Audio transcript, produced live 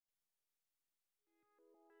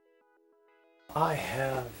I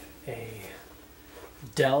have a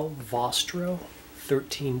Dell Vostro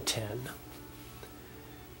 1310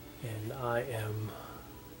 and I am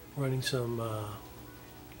running some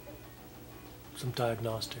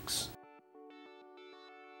diagnostics.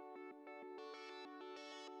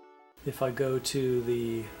 If I go to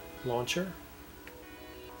the launcher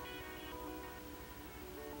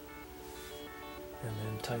and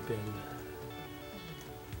then type in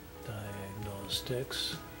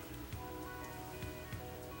diagnostics,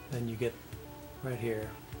 then you get right here,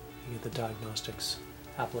 you get the diagnostics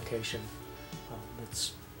application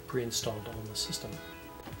that's pre-installed on the system.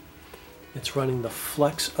 It's running the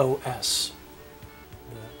Flex OS,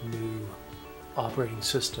 the new operating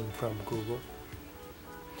system from Google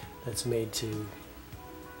that's made to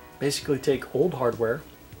basically take old hardware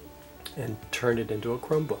and turn it into a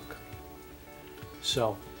Chromebook.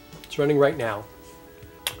 So it's running right now.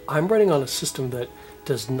 I'm running on a system that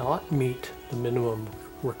does not meet the minimum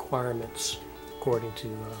requirements according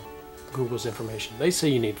to Google's information. They say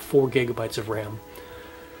you need 4 gigabytes of RAM.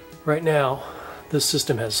 Right now this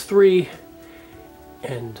system has 3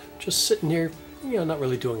 and just sitting here, not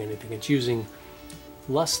really doing anything. It's using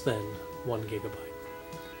less than 1 gigabyte.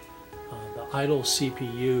 The idle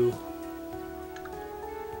CPU,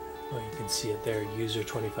 well, you can see it there, user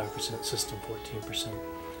 25%, system 14%.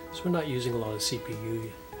 So we're not using a lot of CPU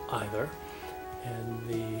either, and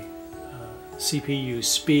the CPU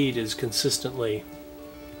speed is consistently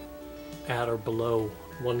at or below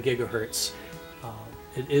 1 gigahertz.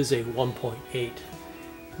 It is a 1.8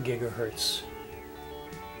 gigahertz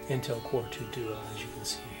Intel Core 2 Duo, as you can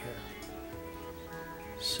see here.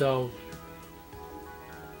 So,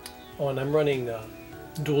 and I'm running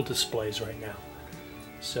dual displays right now.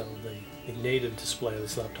 So the native display of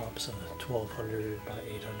this laptop is a 1200 by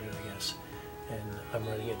 800, I guess, and I'm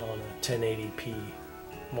running it on a 1080p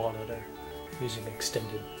monitor using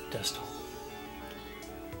extended desktop.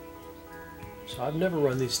 So I've never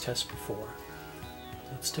run these tests before.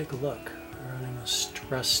 Let's take a look. We're running a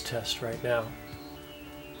stress test right now.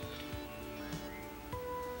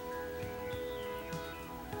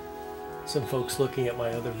 Some folks looking at my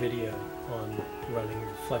other video on running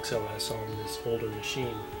Flex OS on this older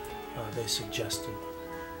machine, they suggested,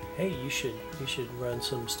 hey, you should run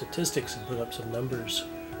some statistics and put up some numbers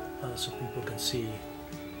so people can see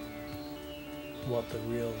what the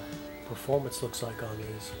real performance looks like on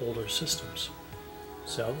these older systems.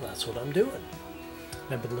 So that's what I'm doing.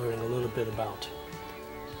 I've been learning a little bit about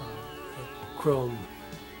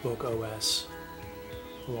Chromebook OS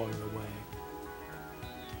along the way.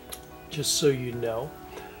 Just so you know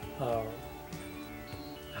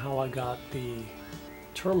how I got the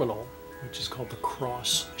terminal, which is called the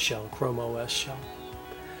Cross shell, Chrome OS shell.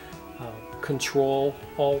 Control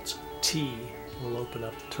Alt T will open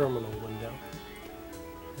up the terminal window,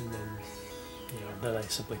 and then I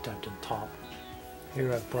simply typed in top.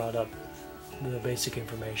 Here I've brought up the basic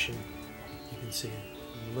information. You can see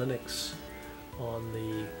Linux on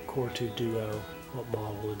the Core 2 Duo, what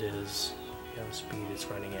model it is, the speed it's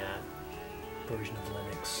running at, version of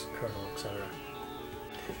Linux, kernel, etc.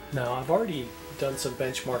 Now I've already done some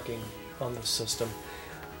benchmarking on the system.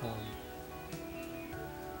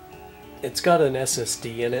 It's got an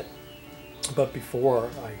SSD in it, but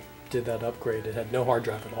before I did that upgrade it had no hard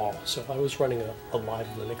drive at all. So I was running a live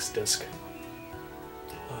Linux disk.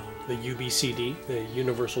 The UBCD, the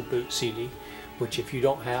Universal Boot CD, which if you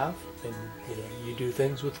don't have, and you do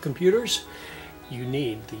things with computers, you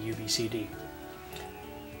need the UBCD.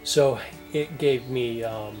 So it gave me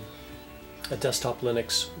a desktop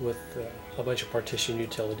Linux with a bunch of partition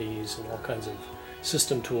utilities and all kinds of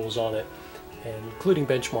system tools on it, and including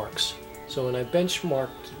benchmarks. So when I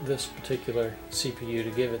benchmarked this particular CPU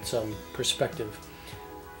to give it some perspective,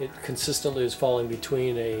 it consistently is falling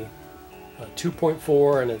between a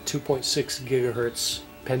 2.4 and a 2.6 gigahertz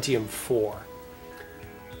Pentium 4.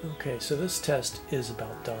 Okay, so this test is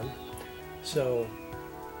about done. So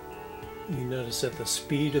you notice that the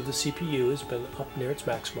speed of the CPU has been up near its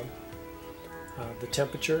maximum. The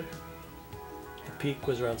temperature, the peak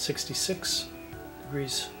was around 66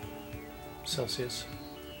 degrees Celsius.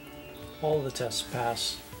 All of the tests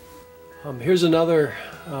pass. Here's another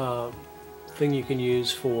thing you can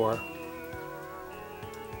use for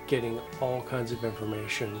getting all kinds of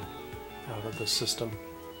information out of the system.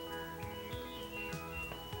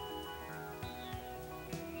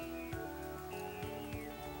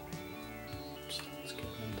 So let's get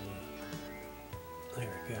into, there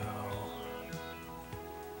we go.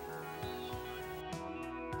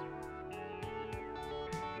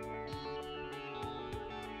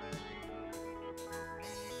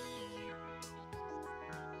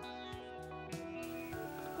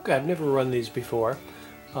 Okay, I've never run these before.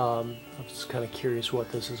 I was kind of curious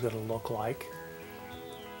what this is going to look like.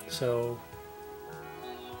 So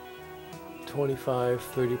 25-30%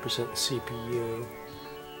 CPU.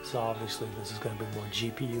 So obviously this is going to be more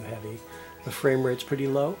GPU heavy. The frame rate's pretty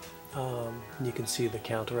low. You can see the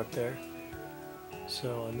counter up there.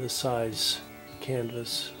 So on this size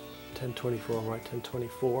canvas, 1024, right,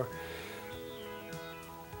 1024,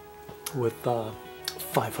 with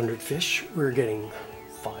 500 fish, we're getting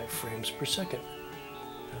 5 frames per second.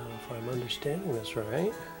 If I'm understanding this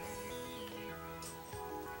right.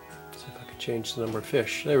 See if I could change the number of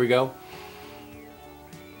fish. There we go.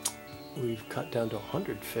 We've cut down to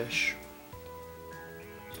 100 fish.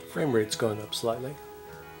 Frame rate's going up slightly.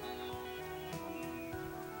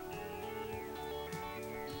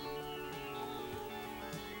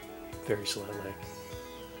 Very slightly.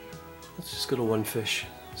 Let's just go to 1 fish,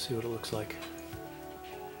 see what it looks like.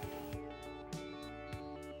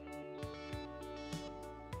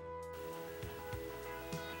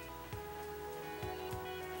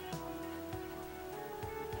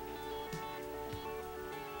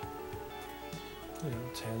 You know,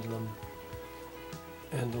 it's handling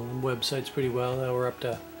websites pretty well. Now we're up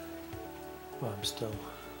to, well, I'm still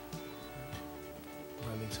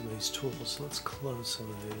running some of these tools. So let's close some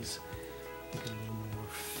of these, make it a little more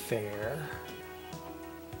fair.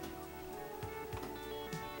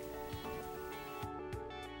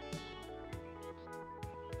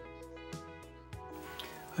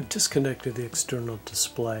 I've disconnected the external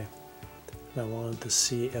display. I wanted to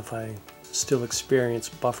see if I still experience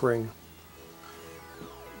buffering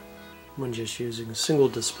when just using a single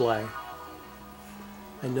display.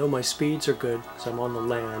 I know my speeds are good because I'm on the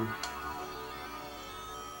LAN.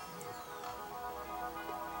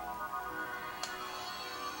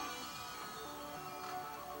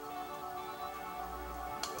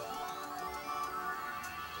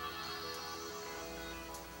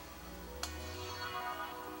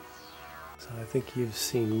 So I think you've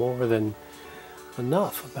seen more than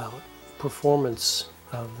enough about performance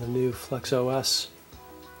of the new FlexOS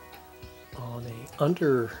on a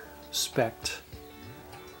under-spec'd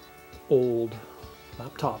old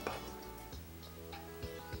laptop.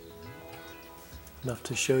 Enough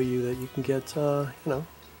to show you that you can get, you know,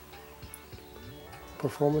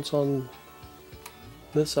 performance on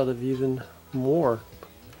this out of even more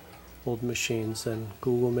old machines than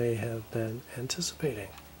Google may have been anticipating,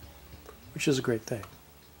 which is a great thing.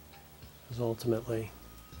 Because ultimately,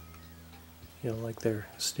 you know, like their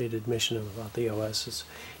stated mission about the OS is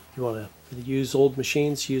you want to use old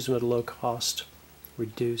machines, use them at a low cost,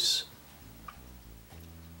 reduce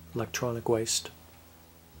electronic waste.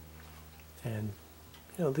 And,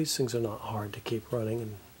 you know, these things are not hard to keep running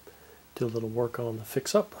and do a little work on to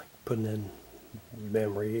fix up, like putting in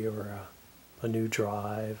memory or a new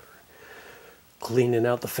drive, or cleaning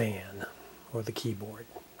out the fan or the keyboard.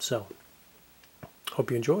 So,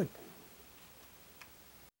 hope you enjoyed.